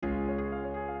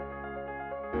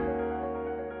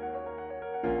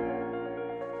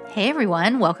Hey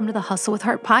everyone, welcome to the Hustle with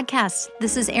Heart podcast.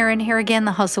 This is Erin Harrigan,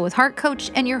 the Hustle with Heart coach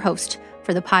and your host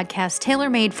for the podcast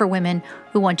tailor-made for women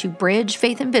who want to bridge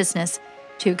faith and business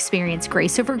to experience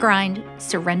grace over grind,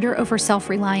 surrender over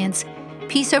self-reliance,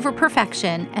 peace over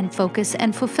perfection, and focus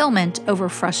and fulfillment over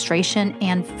frustration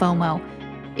and FOMO.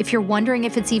 If you're wondering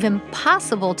if it's even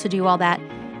possible to do all that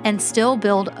and still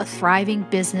build a thriving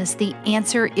business, the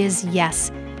answer is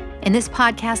yes. In this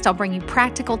podcast, I'll bring you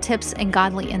practical tips and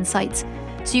godly insights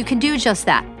so you can do just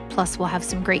that. Plus, we'll have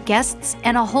some great guests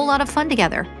and a whole lot of fun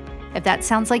together. If that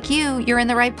sounds like you, you're in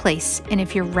the right place. And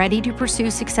if you're ready to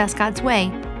pursue success God's way,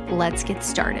 let's get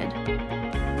started.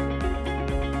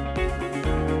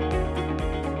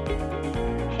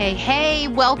 Hey,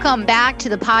 welcome back to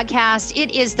the podcast.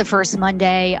 It is the first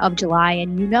Monday of July,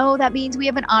 and you know that means we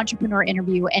have an entrepreneur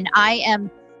interview, and I am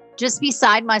just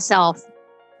beside myself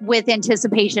with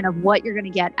anticipation of what you're going to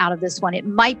get out of this one. It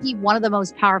might be one of the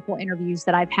most powerful interviews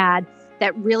that I've had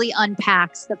that really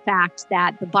unpacks the fact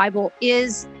that the Bible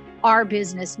is our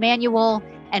business manual,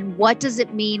 and what does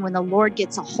it mean when the Lord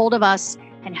gets a hold of us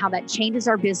and how that changes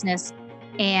our business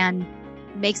and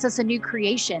makes us a new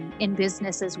creation in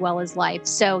business as well as life.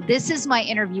 So this is my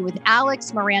interview with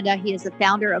Alex Miranda. He is the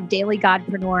founder of Daily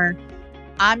Godpreneur.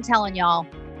 I'm telling y'all,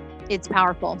 it's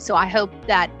powerful. So I hope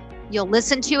that you'll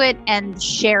listen to it and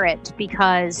share it,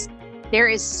 because there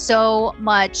is so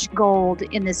much gold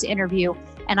in this interview.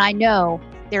 And I know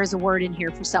there's a word in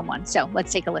here for someone. So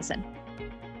let's take a listen.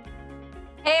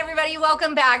 Hey, everybody.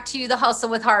 Welcome back to the Hustle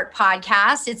with Heart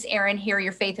podcast. It's Erin here,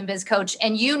 your faith and biz coach.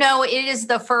 And you know, it is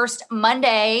the first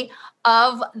Monday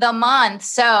of the month.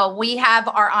 So we have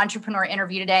our entrepreneur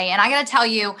interview today. And I got to tell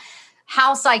you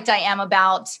how psyched I am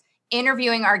about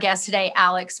interviewing our guest today,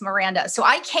 Alex Miranda. So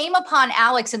I came upon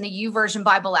Alex in the YouVersion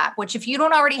Bible app, which if you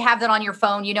don't already have that on your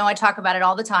phone, you know I talk about it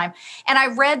all the time. And I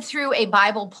read through a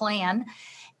Bible plan.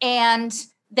 And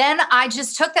then I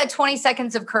just took that 20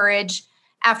 seconds of courage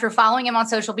after following him on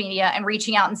social media and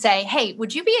reaching out and say, hey,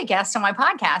 would you be a guest on my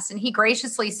podcast? And he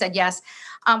graciously said yes.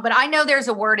 But I know there's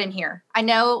a word in here. I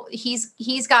know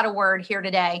he's got a word here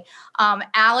today.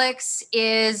 Alex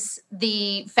is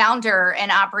the founder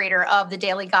and operator of the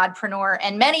Daily Godpreneur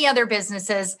and many other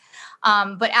businesses.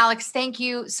 But Alex, thank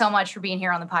you so much for being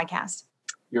here on the podcast.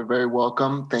 You're very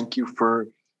welcome. Thank you for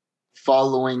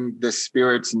following the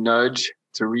Spirit's nudge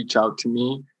to reach out to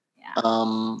me.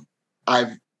 Yeah.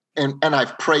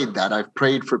 I've prayed that. I've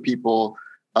prayed for people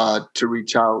to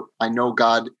reach out. I know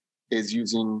God is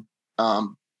using.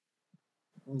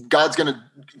 God's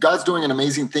doing an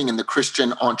amazing thing in the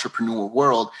Christian entrepreneur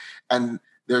world, and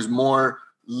there's more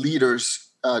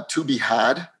leaders to be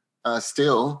had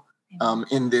still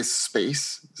in this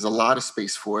space. There's a lot of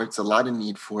space for it. It's a lot of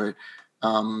need for it.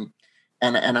 And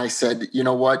I said, you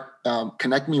know what?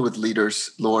 Connect me with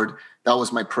leaders, Lord. That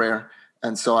was my prayer.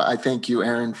 And so I thank you,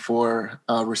 Erin, for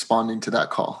responding to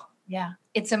that call. Yeah,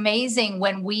 it's amazing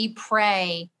when we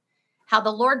pray how the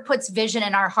Lord puts vision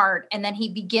in our heart, and then he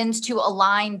begins to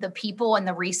align the people and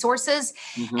the resources.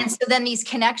 Mm-hmm. And so then these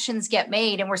connections get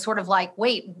made, and we're sort of like,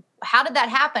 wait, how did that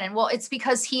happen? And well, it's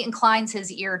because he inclines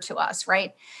his ear to us,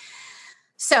 right?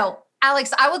 So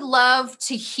Alex, I would love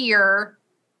to hear,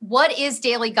 what is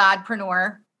Daily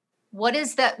Godpreneur? What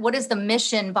is the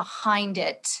mission behind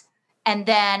it? And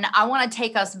then I want to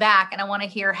take us back, and I want to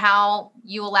hear how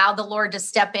you allowed the Lord to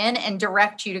step in and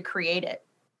direct you to create it.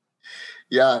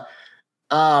 Yeah.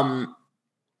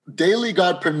 Daily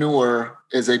Godpreneur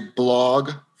is a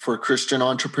blog for Christian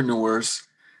entrepreneurs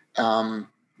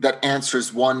that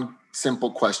answers one simple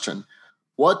question.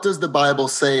 What does the Bible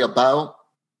say about?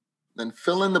 Then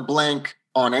fill in the blank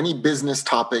on any business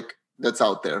topic that's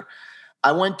out there.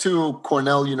 I went to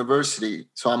Cornell University,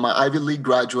 so I'm an Ivy League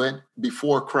graduate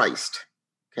before Christ.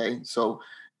 Okay, so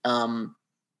I'm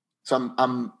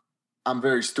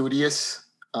very studious.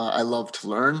 I love to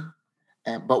learn.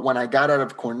 But when I got out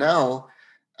of Cornell,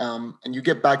 and you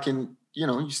get back in,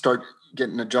 you start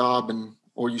getting a job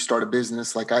or you start a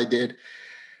business like I did,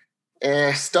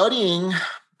 studying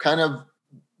kind of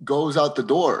goes out the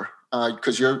door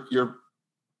because you're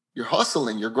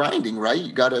hustling, you're grinding, right?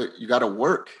 You gotta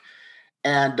work.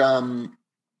 And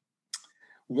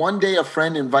one day a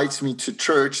friend invites me to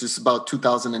church. This is about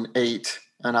 2008,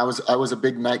 and I was a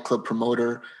big nightclub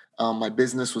promoter. My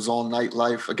business was all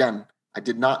nightlife. Again, I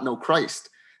did not know Christ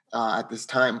at this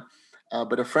time,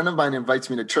 but a friend of mine invites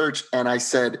me to church, and I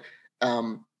said,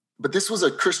 but this was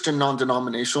a Christian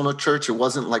non-denominational church. It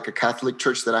wasn't like a Catholic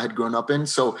church that I had grown up in.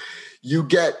 So you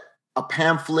get a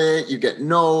pamphlet, you get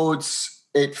notes.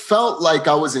 It felt like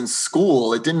I was in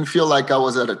school. It didn't feel like I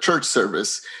was at a church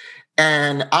service.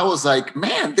 And I was like,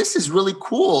 man, this is really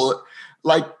cool.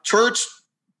 Like church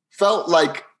felt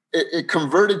like it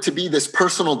converted to be this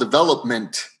personal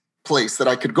development place that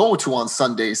I could go to on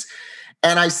Sundays.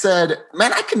 And I said,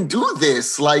 man, I can do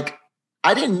this. Like,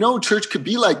 I didn't know church could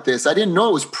be like this. I didn't know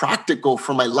it was practical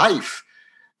for my life.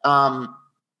 And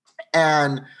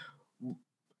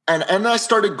I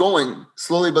started going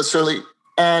slowly but surely.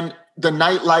 And the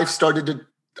nightlife started to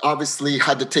obviously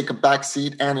had to take a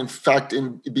backseat and in fact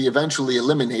be eventually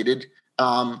eliminated.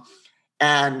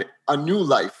 And a new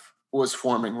life was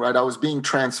forming, right? I was being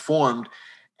transformed.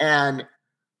 And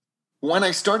when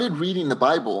I started reading the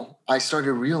Bible, I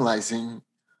started realizing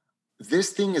this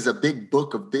thing is a big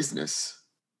book of business.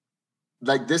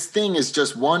 Like, this thing is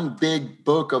just one big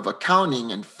book of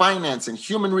accounting and finance and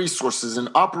human resources and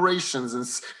operations and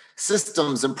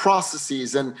systems and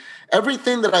processes, and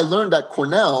everything that I learned at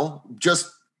Cornell,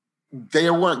 just they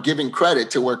weren't giving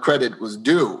credit to where credit was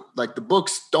due. Like, the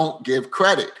books don't give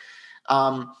credit.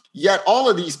 Yet all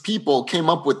of these people came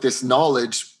up with this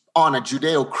knowledge on a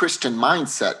Judeo-Christian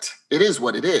mindset. It is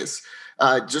what it is,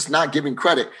 just not giving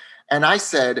credit. And I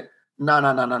said,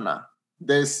 no.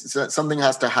 This something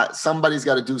has to somebody's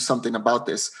got to do something about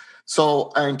this.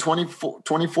 So in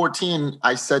 2014,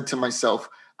 I said to myself,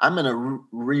 I'm going to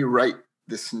rewrite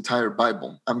this entire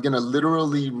Bible. I'm going to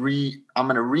literally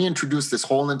reintroduce this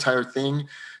whole entire thing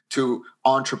to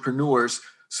entrepreneurs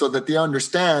so that they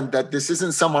understand that this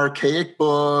isn't some archaic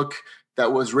book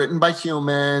that was written by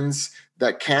humans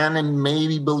that can and may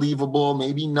be believable,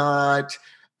 maybe not,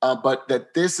 but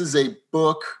that this is a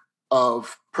book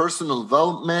of personal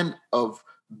development, of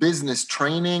business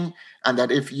training, and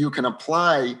that if you can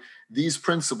apply these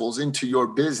principles into your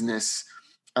business,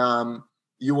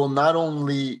 you will not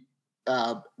only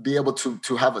be able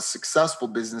to have a successful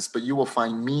business, but you will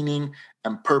find meaning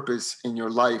and purpose in your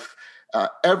life.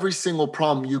 Every single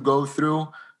problem you go through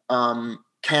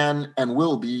can and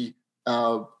will be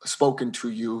spoken to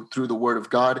you through the Word of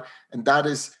God, and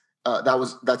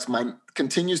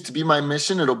continues to be my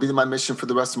mission. It'll be my mission for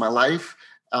the rest of my life.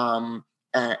 And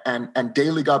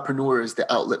Daily Godpreneur is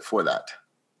the outlet for that.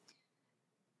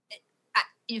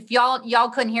 If y'all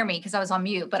couldn't hear me because I was on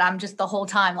mute, but I'm just the whole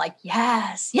time like,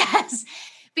 yes,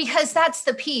 because that's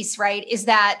the piece, right? Is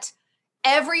that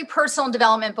every personal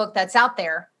development book that's out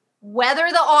there, whether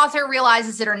the author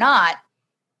realizes it or not,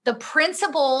 the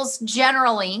principles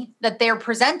generally that they're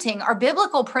presenting are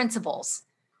biblical principles,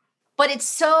 but it's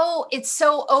so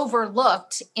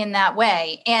overlooked in that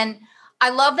way. And I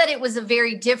love that it was a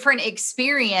very different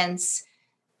experience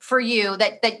for you,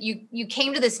 that you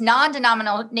came to this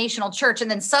non-denominational church, and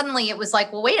then suddenly it was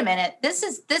like, well, wait a minute, this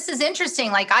is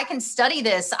interesting. Like, I can study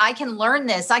this, I can learn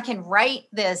this, I can write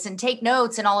this and take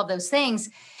notes and all of those things.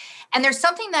 And there's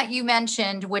something that you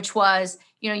mentioned, which was,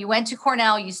 you went to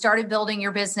Cornell, you started building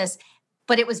your business,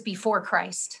 but it was before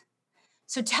Christ.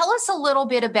 So tell us a little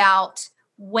bit about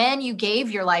when you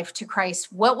gave your life to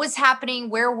Christ. What was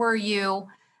happening? Where were you?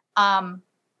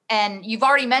 And you've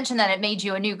already mentioned that it made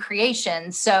you a new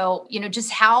creation. So,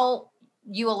 just how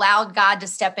you allowed God to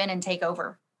step in and take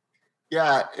over.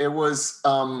 Yeah, it was,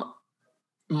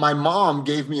 my mom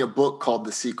gave me a book called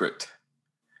The Secret.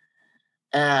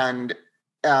 And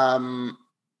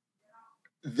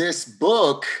this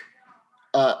book,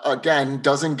 again,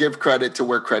 doesn't give credit to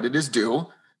where credit is due.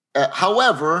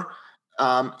 However,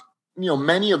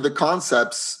 many of the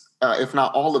concepts, if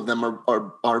not all of them,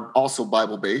 are also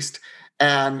Bible-based.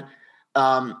 And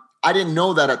I didn't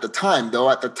know that at the time,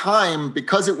 though. At the time,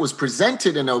 because it was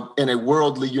presented in a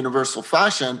worldly, universal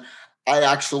fashion, I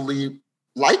actually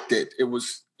liked it. It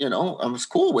was, I was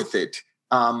cool with it.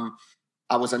 I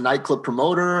was a nightclub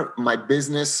promoter. My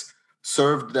business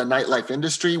served the nightlife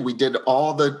industry. We did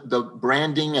all the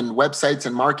branding and websites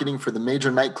and marketing for the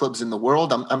major nightclubs in the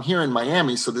world. I'm here in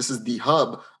Miami, so this is the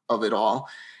hub of it all.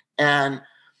 And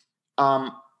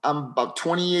I'm about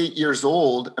 28 years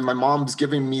old, and my mom's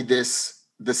giving me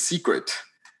The Secret.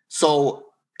 So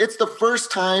it's the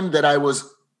first time that I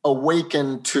was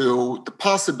awakened to the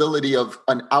possibility of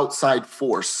an outside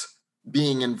force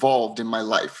being involved in my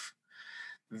life.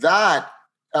 That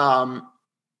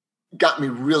got me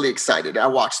really excited. I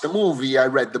watched the movie, I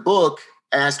read the book,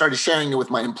 and I started sharing it with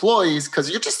my employees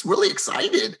because you're just really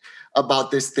excited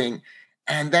about this thing.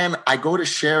 And then I go to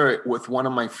share it with one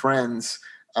of my friends,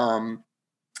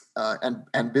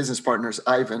 and business partners,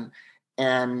 Ivan,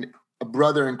 and a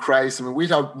brother in Christ. I mean, we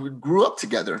grew up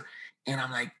together. And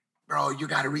I'm like, bro, you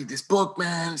got to read this book,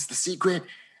 man. It's The Secret.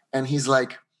 And he's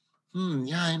like,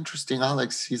 yeah, interesting,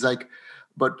 Alex. He's like,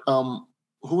 but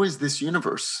who is this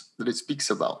universe that it speaks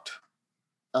about?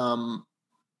 And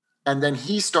then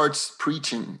he starts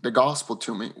preaching the gospel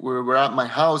to me. We're at my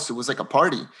house. It was like a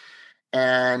party.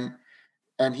 And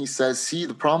And he says, see,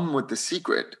 the problem with The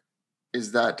Secret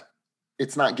is that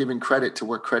it's not giving credit to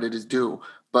where credit is due,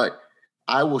 but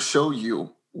I will show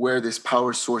you where this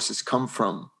power source has come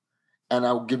from, and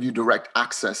I will give you direct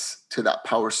access to that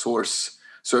power source.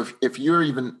 So if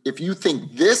you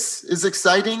think this is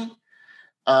exciting,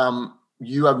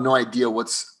 you have no idea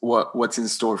what's in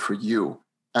store for you.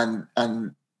 And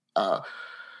then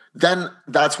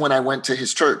that's when I went to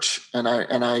his church, and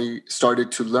I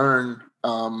started to learn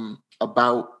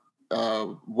about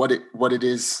what it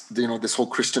is, this whole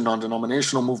Christian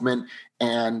non-denominational movement.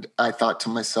 And I thought to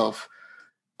myself,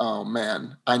 oh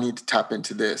man, I need to tap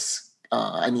into this.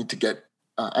 I need to get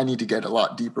a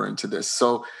lot deeper into this.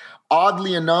 So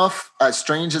oddly enough, as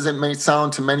strange as it may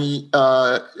sound to many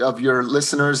of your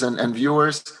listeners and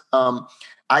viewers,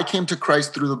 I came to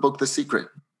Christ through the book, The Secret.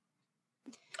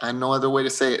 I have no other way to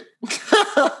say it.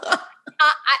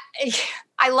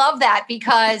 I love that,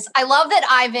 because I love that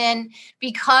Ivan,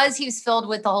 because he's filled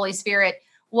with the Holy Spirit,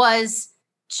 was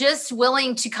just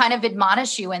willing to kind of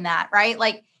admonish you in that, right?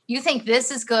 Like, you think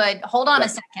this is good. Hold on a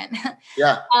second.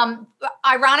 Yeah.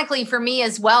 Ironically, for me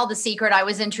as well, The Secret, I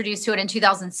was introduced to it in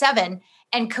 2007,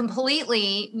 and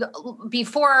completely,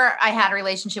 before I had a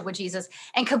relationship with Jesus,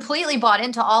 and completely bought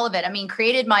into all of it. I mean,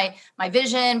 created my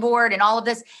vision board and all of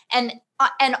this, and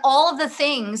all of the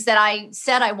things that I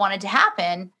said I wanted to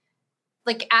happen,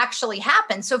 like, actually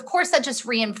happened. So of course that just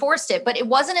reinforced it. But it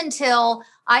wasn't until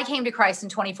I came to Christ in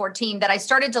 2014 that I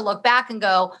started to look back and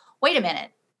go, wait a minute,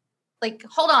 like,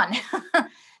 hold on.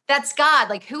 That's God.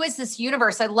 Like, who is this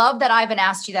universe? I love that Ivan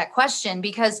asked you that question,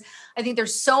 because I think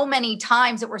there's so many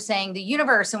times that we're saying the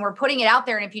universe and we're putting it out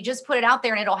there. And if you just put it out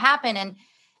there and it'll happen.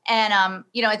 And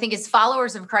I think as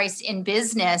followers of Christ in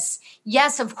business,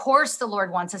 yes, of course, the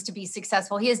Lord wants us to be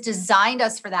successful. He has designed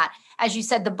us for that. As you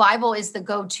said, the Bible is the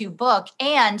go-to book.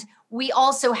 And we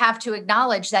also have to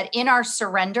acknowledge that in our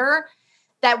surrender,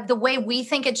 that the way we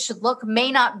think it should look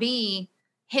may not be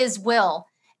his will.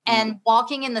 And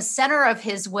walking in the center of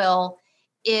his will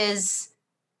is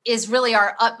really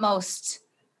our utmost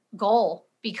goal,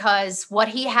 because what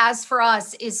he has for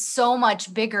us is so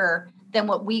much bigger than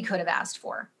what we could have asked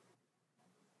for.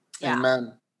 Yeah.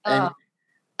 Amen.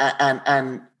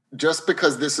 And just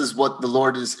because this is what the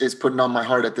Lord is putting on my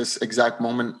heart at this exact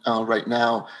moment right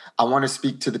now, I want to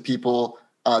speak to the people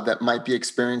that might be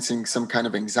experiencing some kind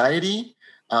of anxiety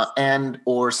and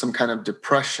or some kind of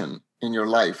depression in your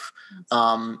life.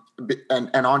 And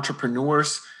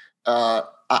entrepreneurs are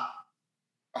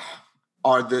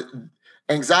the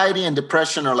anxiety and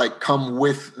depression are like come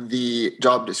with the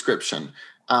job description.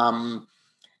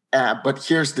 But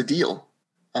here's the deal.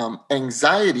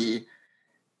 Anxiety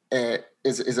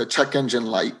is a check engine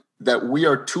light that we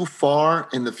are too far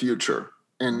in the future.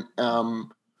 And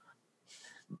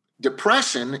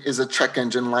depression is a check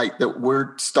engine light that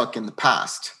we're stuck in the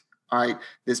past. All right,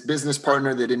 this business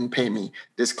partner that didn't pay me,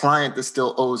 this client that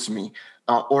still owes me,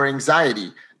 or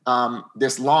anxiety,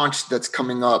 this launch that's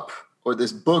coming up, or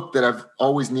this book that I've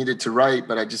always needed to write,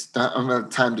 but I just don't have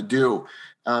time to do.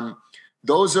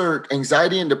 Those are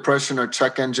anxiety and depression are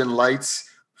check engine lights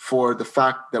for the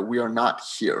fact that we are not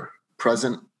here,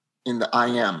 present in the I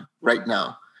am right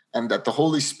now, and that the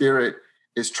Holy Spirit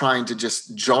is trying to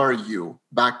just jar you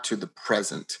back to the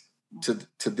present,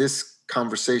 to this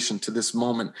conversation, to this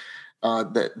moment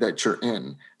that you're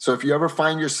in. So if you ever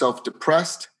find yourself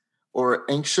depressed or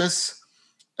anxious,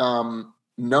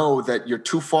 know that you're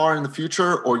too far in the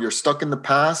future or you're stuck in the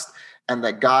past, and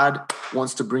that God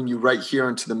wants to bring you right here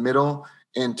into the middle,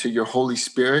 into your Holy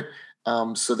Spirit,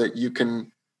 so that you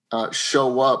can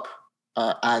show up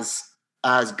as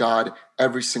God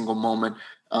every single moment.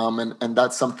 And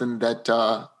that's something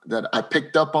that I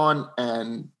picked up on,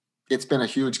 and it's been a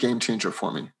huge game changer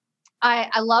for me.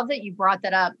 I love that you brought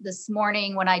that up. This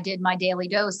morning when I did my daily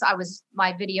dose,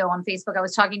 my video on Facebook, I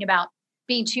was talking about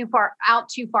being too far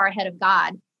ahead of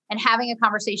God, and having a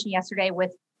conversation yesterday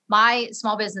with my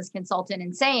small business consultant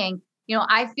and saying,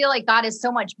 I feel like God is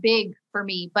so much big for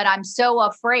me, but I'm so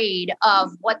afraid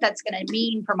of what that's going to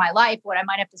mean for my life, what I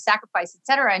might have to sacrifice, et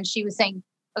cetera. And she was saying,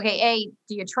 okay, A,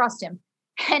 do you trust him?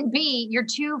 And B, you're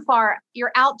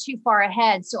out too far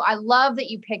ahead. So I love that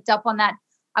you picked up on that.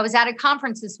 I was at a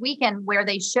conference this weekend where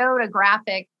they showed a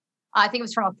graphic, I think it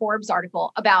was from a Forbes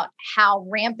article, about how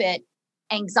rampant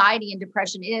anxiety and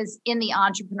depression is in the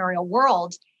entrepreneurial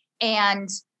world. And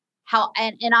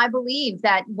and I believe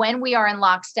that when we are in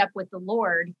lockstep with the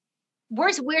Lord,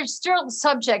 we're still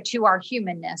subject to our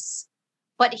humanness,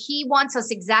 but he wants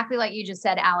us, exactly like you just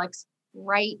said, Alex,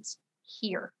 right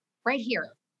here.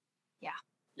 Yeah.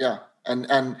 Yeah.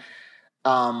 And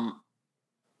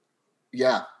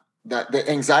yeah, that the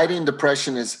anxiety and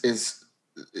depression is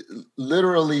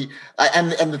literally,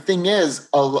 and the thing is,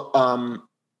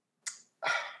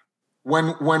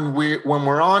 when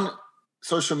we're on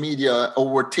social media or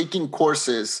we're taking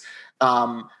courses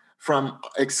from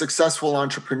successful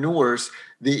entrepreneurs,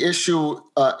 the issue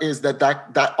is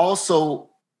that also,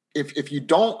 if you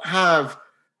don't have,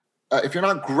 if you're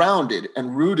not grounded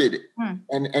and rooted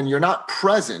and you're not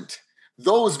present,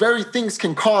 those very things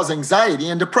can cause anxiety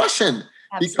and depression.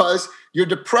 Absolutely. Because you're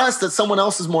depressed that someone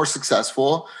else is more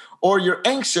successful, or you're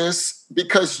anxious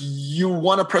because you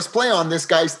want to press play on this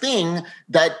guy's thing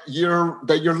that you're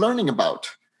learning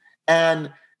about.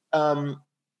 And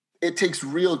it takes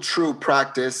real true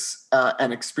practice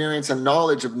and experience and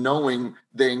knowledge of knowing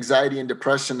the anxiety and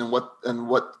depression and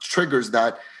what triggers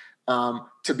that,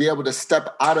 to be able to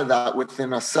step out of that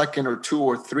within a second or two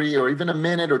or three or even a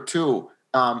minute or two,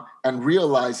 and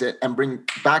realize it and bring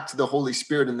back to the Holy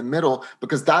Spirit in the middle,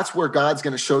 because that's where God's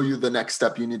going to show you the next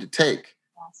step you need to take.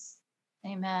 Yes.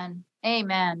 Amen.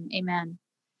 Amen. Amen.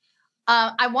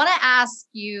 I want to ask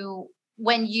you,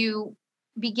 when you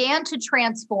began to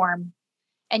transform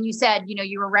and you said,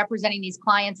 you were representing these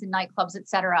clients in nightclubs, et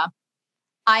cetera,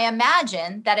 I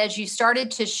imagine that as you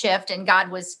started to shift and God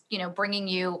was, bringing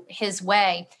you his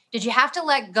way, did you have to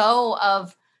let go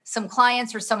of some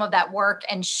clients or some of that work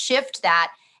and shift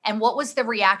that? And what was the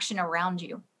reaction around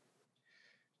you?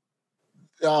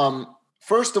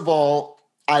 First of all,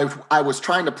 I was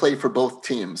trying to play for both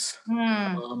teams.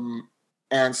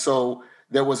 And so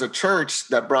there was a church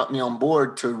that brought me on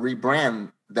board to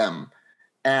rebrand them.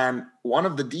 And one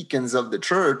of the deacons of the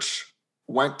church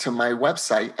went to my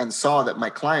website and saw that my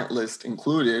client list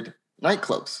included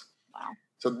nightclubs. Wow.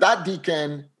 So that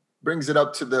deacon brings it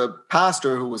up to the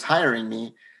pastor who was hiring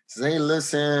me, says, hey,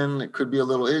 listen, it could be a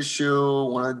little issue,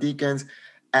 one of the deacons.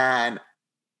 And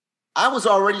I was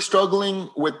already struggling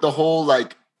with the whole,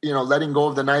 letting go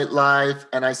of the nightlife.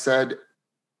 And I said,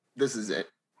 this is it.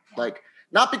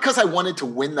 Not because I wanted to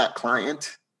win that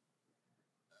client,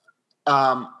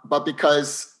 but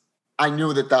because I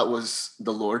knew that was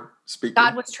the Lord speaking.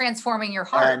 God was transforming your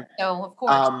heart. And, so, of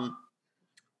course.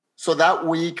 So that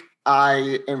week,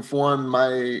 I informed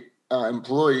my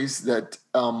employees that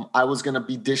I was going to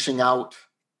be dishing out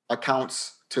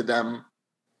accounts to them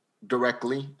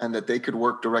directly, and that they could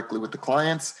work directly with the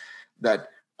clients, that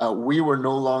we were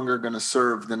no longer going to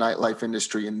serve the nightlife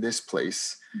industry in this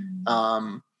place.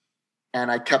 And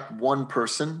I kept one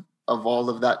person of all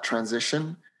of that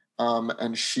transition.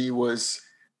 And she was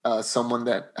someone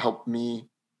that helped me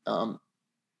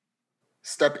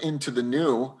step into the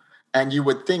new. And you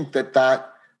would think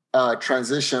that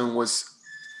transition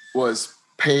was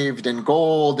paved in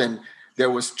gold, and there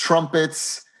was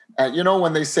trumpets.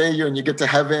 When they say you get to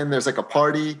heaven, there's like a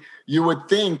party. You would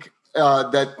think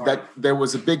that there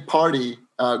was a big party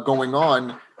going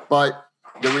on, but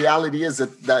the reality is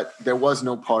that there was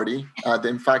no party.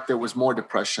 In fact, there was more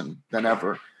depression than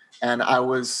ever. And I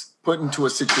was put into a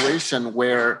situation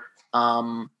where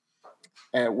all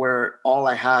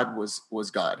I had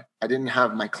was God. I didn't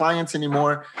have my clients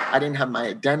anymore. I didn't have my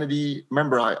identity.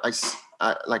 Remember, I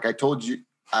like I told you,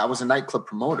 I was a nightclub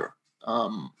promoter.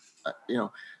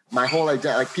 My whole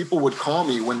idea, people would call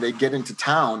me when they get into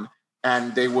town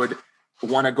and they would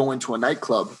want to go into a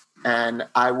nightclub, and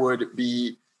I would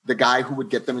be the guy who would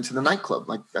get them into the nightclub.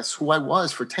 That's who I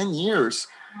was for 10 years.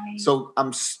 Right. So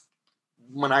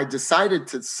when I decided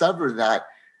to sever that,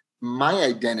 my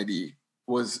identity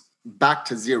was back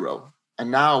to zero.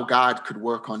 And now God could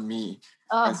work on me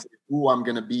as who I'm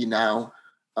going to be now.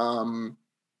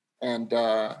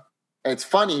 It's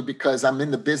funny because I'm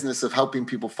in the business of helping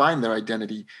people find their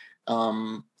identity.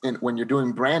 And when you're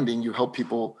doing branding, you help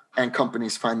people and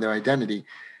companies find their identity.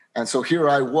 And so here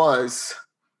I was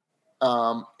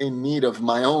in need of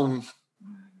my own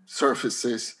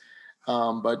services.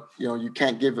 But you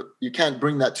can't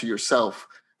bring that to yourself.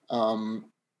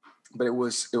 But it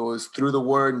was through the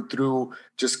word and through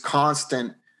just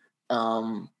constant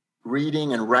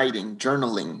reading and writing,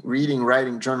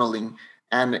 journaling,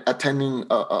 and attending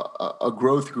a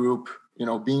growth group,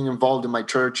 being involved in my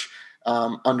church,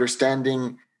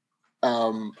 understanding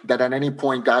that at any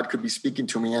point God could be speaking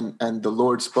to me, and the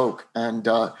Lord spoke, and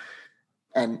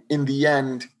in the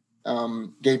end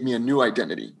gave me a new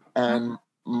identity. And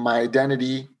my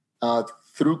identity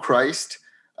through Christ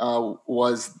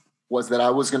was that I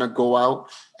was going to go out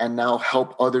and now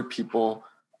help other people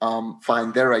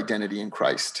find their identity in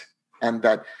Christ. And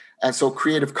so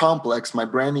Creative Complex, my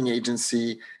branding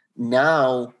agency,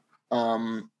 now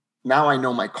I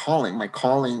know my calling. My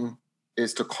calling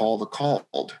is to call the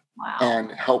called. Wow.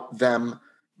 And help them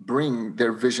bring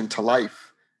their vision to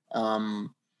life.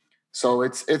 So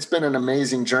it's been an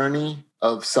amazing journey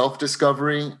of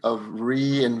self-discovery, of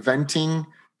reinventing,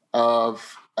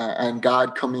 of and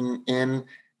God coming in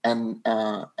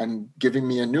and giving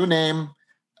me a new name,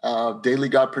 Daily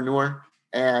Godpreneur,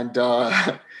 and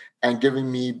and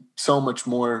giving me so much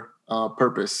more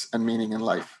purpose and meaning in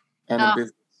life and in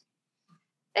business.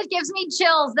 It gives me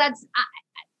chills. That's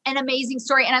an amazing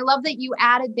story. And I love that you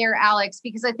added there, Alex,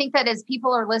 because I think that as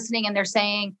people are listening and they're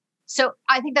saying, so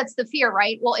I think that's the fear,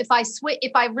 right? Well, if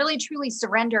I really truly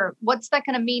surrender, what's that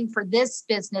going to mean for this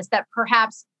business that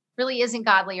perhaps really isn't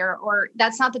godly, or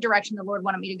that's not the direction the Lord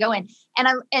wanted me to go in?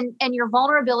 And your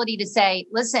vulnerability to say,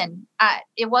 listen,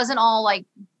 it wasn't all like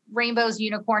rainbows,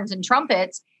 unicorns, and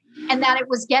trumpets, and that it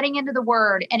was getting into the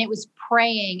word and it was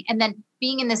praying and then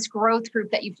being in this growth group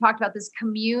that you've talked about, this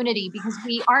community, because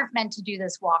we aren't meant to do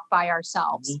this walk by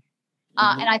ourselves.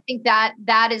 And I think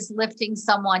that is lifting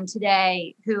someone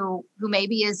today who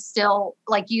maybe is still,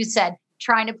 like you said,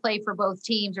 trying to play for both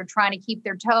teams or trying to keep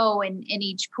their toe in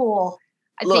each pool.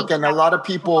 A lot of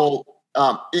people,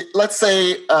 let's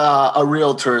say a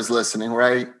realtor is listening,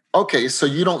 right? Okay, so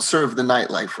you don't serve the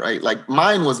nightlife, right? Like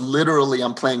mine was literally,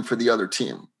 I'm playing for the other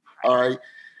team, all right?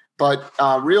 But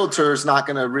realtor's not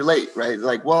going to relate, right?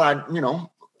 Like, well,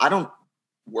 I don't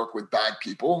work with bad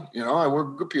people, I work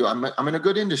with good people. I'm in a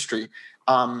good industry.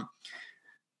 What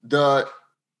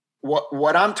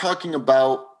I'm talking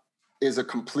about is a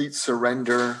complete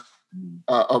surrender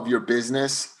of your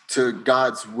business to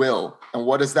God's will. And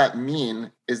what does that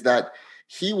mean? Is that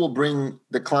He will bring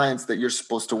the clients that you're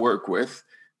supposed to work with.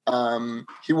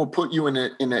 He will put you in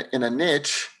a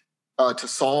niche to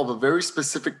solve a very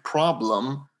specific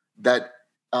problem that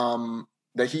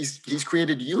He's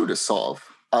created you to solve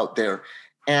out there.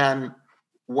 And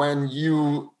when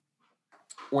you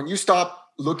stop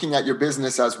looking at your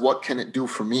business as what can it do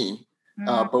for me,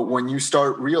 but when you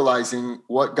start realizing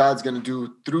what God's going to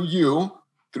do through you,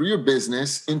 through your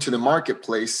business into the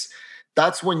marketplace,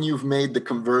 that's when you've made the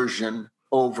conversion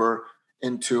over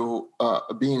into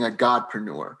being a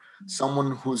Godpreneur,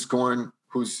 someone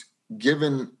who's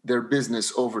given their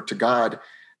business over to God,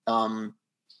 and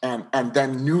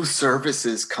then new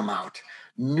services come out,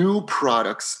 new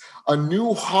products, a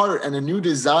new heart and a new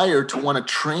desire to want to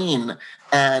train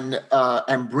and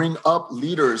bring up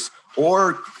leaders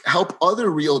or help other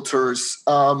realtors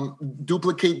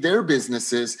duplicate their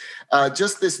businesses.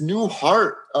 Just this new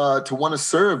heart to want to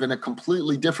serve in a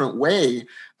completely different way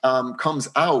comes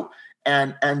out.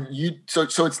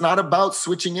 So it's not about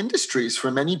switching industries.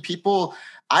 For many people,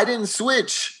 I didn't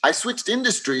switch. I switched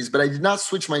industries, but I did not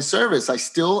switch my service. I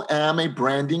still am a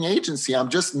branding agency. I'm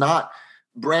just not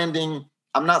branding.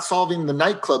 I'm not solving the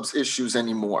nightclubs issues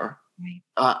anymore. Right.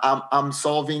 I'm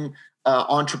solving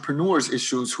entrepreneurs'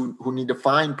 issues who need to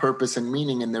find purpose and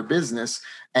meaning in their business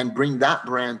and bring that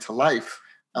brand to life.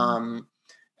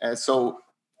 So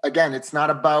again, it's not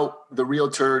about the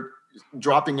realtor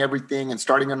dropping everything and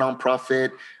starting a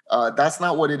nonprofit. That's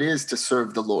not what it is to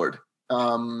serve the Lord.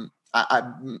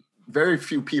 Very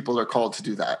few people are called to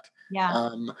do that.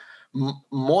 Yeah.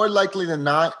 More likely than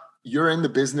not, you're in the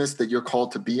business that you're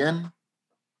called to be in,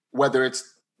 whether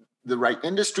it's the right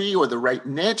industry or the right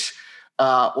niche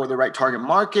or the right target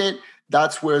market.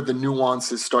 That's where the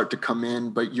nuances start to come in,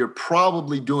 but you're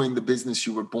probably doing the business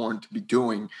you were born to be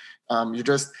doing.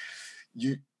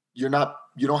 You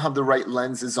don't have the right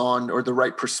lenses on or the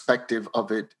right perspective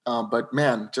of it. But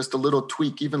man, just a little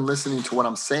tweak, even listening to what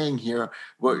I'm saying here,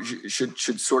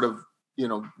 should sort of,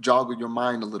 joggle your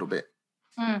mind a little bit.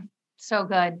 So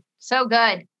good. So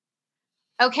good.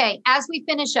 Okay. As we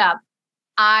finish up,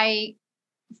 I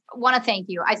want to thank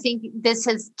you. I think this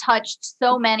has touched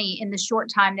so many in the short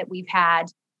time that we've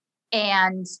had,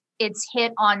 and it's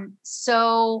hit on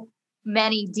so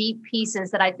many deep pieces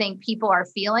that I think people are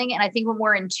feeling. And I think when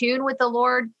we're in tune with the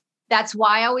Lord, that's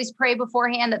why I always pray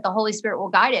beforehand that the Holy Spirit will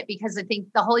guide it, because I think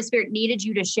the Holy Spirit needed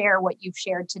you to share what you've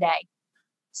shared today.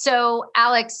 So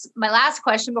Alex, my last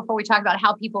question before we talk about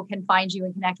how people can find you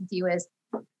and connect with you is,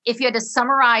 if you had to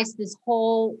summarize this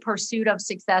whole pursuit of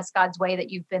success God's way that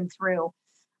you've been through,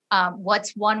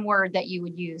 what's one word that you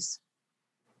would use?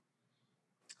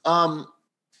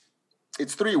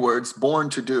 It's 3 words: born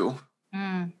to do.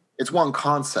 It's one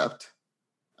concept.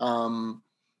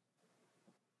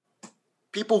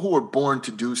 People who are born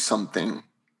to do something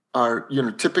are,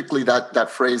 typically that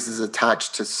phrase is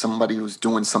attached to somebody who's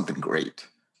doing something great,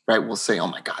 right? We'll say, oh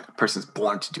my God, that person's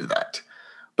born to do that,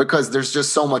 because there's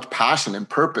just so much passion and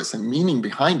purpose and meaning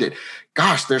behind it.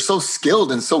 Gosh, they're so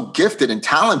skilled and so gifted and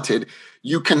talented.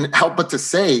 You can help but to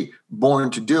say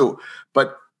born to do.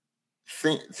 But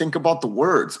think about the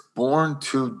words born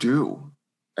to do.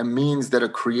 It means that a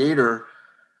creator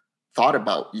thought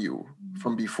about you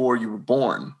from before you were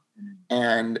born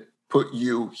and put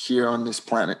you here on this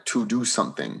planet to do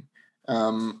something.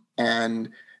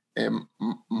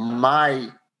 My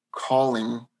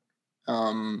calling,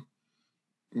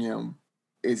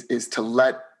 is to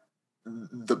let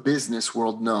the business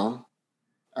world know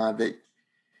that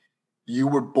you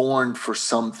were born for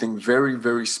something very,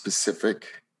 very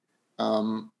specific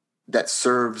that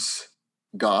serves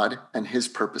God and his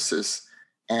purposes.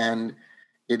 And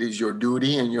it is your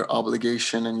duty and your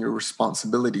obligation and your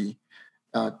responsibility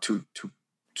to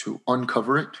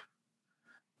uncover it,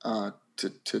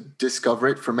 to discover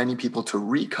it, for many people to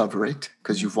recover it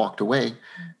because you've walked away,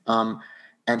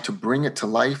 and to bring it to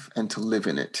life and to live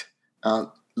in it.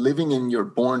 Living in your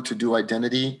born to do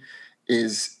identity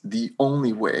is the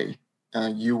only way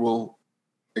you will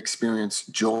experience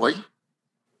joy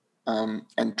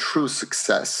and true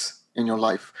success in your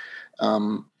life.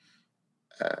 And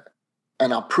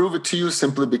I'll prove it to you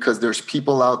simply because there's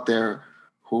people out there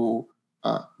who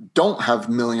don't have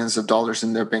millions of dollars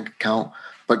in their bank account,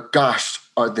 but gosh,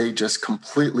 are they just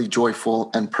completely joyful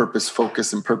and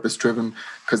purpose-focused and purpose-driven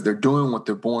because they're doing what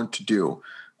they're born to do.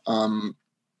 So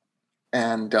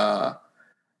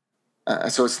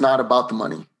it's not about the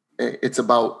money. It's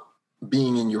about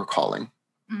being in your calling.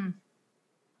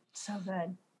 So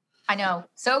good. I know.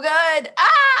 So good.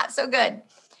 So good.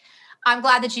 I'm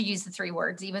glad that you used the 3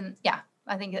 words. I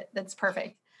think that's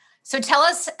perfect. So tell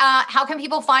us, how can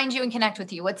people find you and connect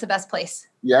with you? What's the best place?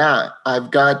 Yeah, I've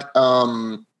got,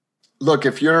 look,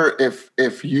 if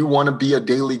you want to be a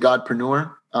daily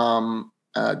Godpreneur,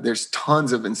 there's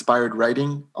tons of inspired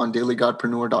writing on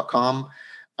dailygodpreneur.com.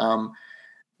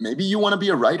 Maybe you want to be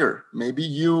a writer. Maybe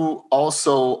you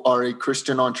also are a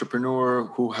Christian entrepreneur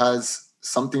who has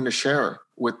something to share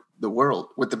with the world,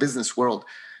 with the business world.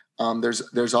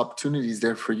 There's opportunities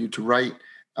there for you to write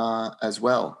as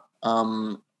well.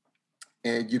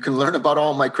 And you can learn about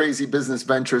all my crazy business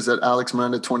ventures at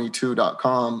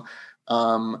alexmiranda22.com,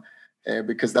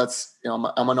 because that's,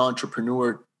 I'm an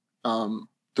entrepreneur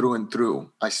through and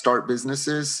through. I start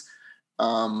businesses.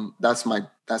 That's my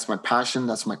passion.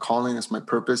 That's my calling. That's my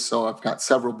purpose. So I've got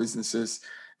several businesses,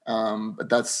 but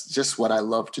that's just what I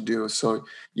love to do. So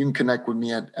you can connect with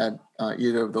me at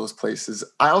either of those places.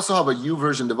 I also have a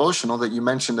YouVersion devotional that you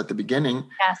mentioned at the beginning.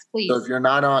 Yes, please. So if you're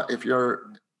not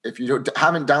if you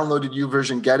haven't downloaded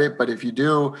YouVersion, get it. But if you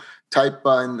do, type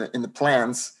in the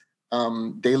plans,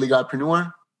 Daily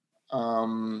Godpreneur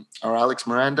or Alex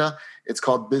Miranda. It's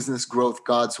called Business Growth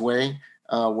God's Way,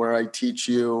 where I teach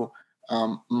you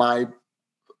my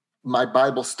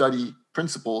Bible study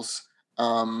principles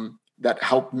that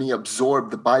help me absorb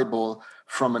the Bible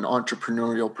from an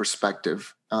entrepreneurial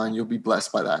perspective. And you'll be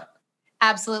blessed by that.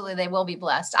 Absolutely. They will be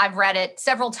blessed. I've read it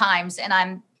several times and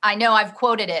I know I've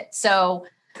quoted it. So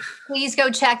please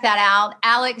go check that out.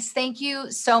 Alex, thank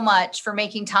you so much for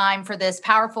making time for this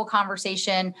powerful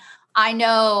conversation. I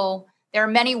know there are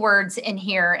many words in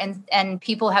here and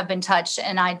people have been touched,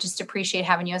 and I just appreciate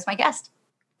having you as my guest.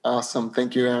 Awesome.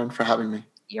 Thank you, Erin, for having me.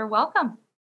 You're welcome.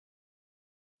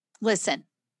 Listen,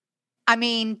 I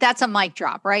mean, that's a mic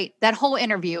drop, right? That whole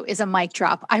interview is a mic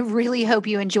drop. I really hope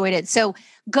you enjoyed it. So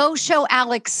go show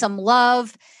Alex some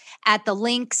love at the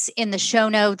links in the show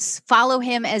notes. Follow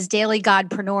him as Daily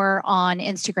Godpreneur on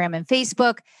Instagram and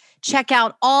Facebook. Check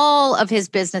out all of his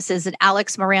businesses at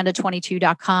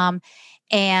alexmiranda22.com.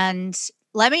 And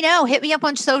let me know. Hit me up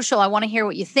on social. I want to hear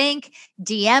what you think.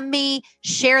 DM me,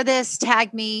 share this,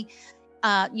 tag me.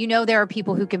 There are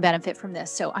people who can benefit from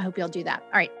this. So I hope you'll do that.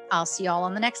 All right. I'll see y'all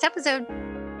on the next episode.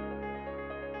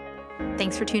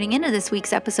 Thanks for tuning into this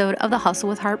week's episode of the Hustle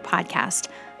with Heart podcast.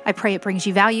 I pray it brings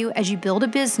you value as you build a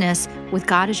business with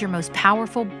God as your most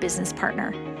powerful business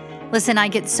partner. Listen, I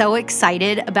get so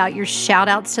excited about your shout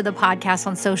outs to the podcast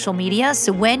on social media.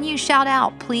 So when you shout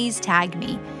out, please tag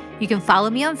me. You can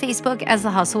follow me on Facebook as the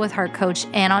Hustle with Heart Coach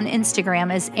and on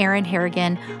Instagram as Erin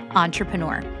Harrigan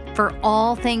Entrepreneur. For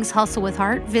all things Hustle with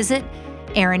Heart, visit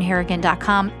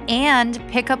erinharrigan.com and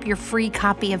pick up your free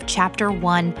copy of Chapter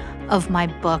 1 of my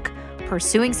book,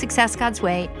 Pursuing Success God's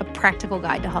Way, A Practical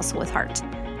Guide to Hustle with Heart.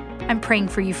 I'm praying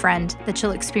for you, friend, that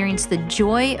you'll experience the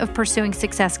joy of pursuing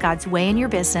success God's way in your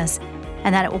business,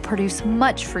 and that it will produce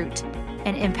much fruit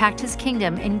and impact His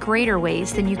kingdom in greater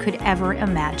ways than you could ever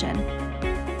imagine.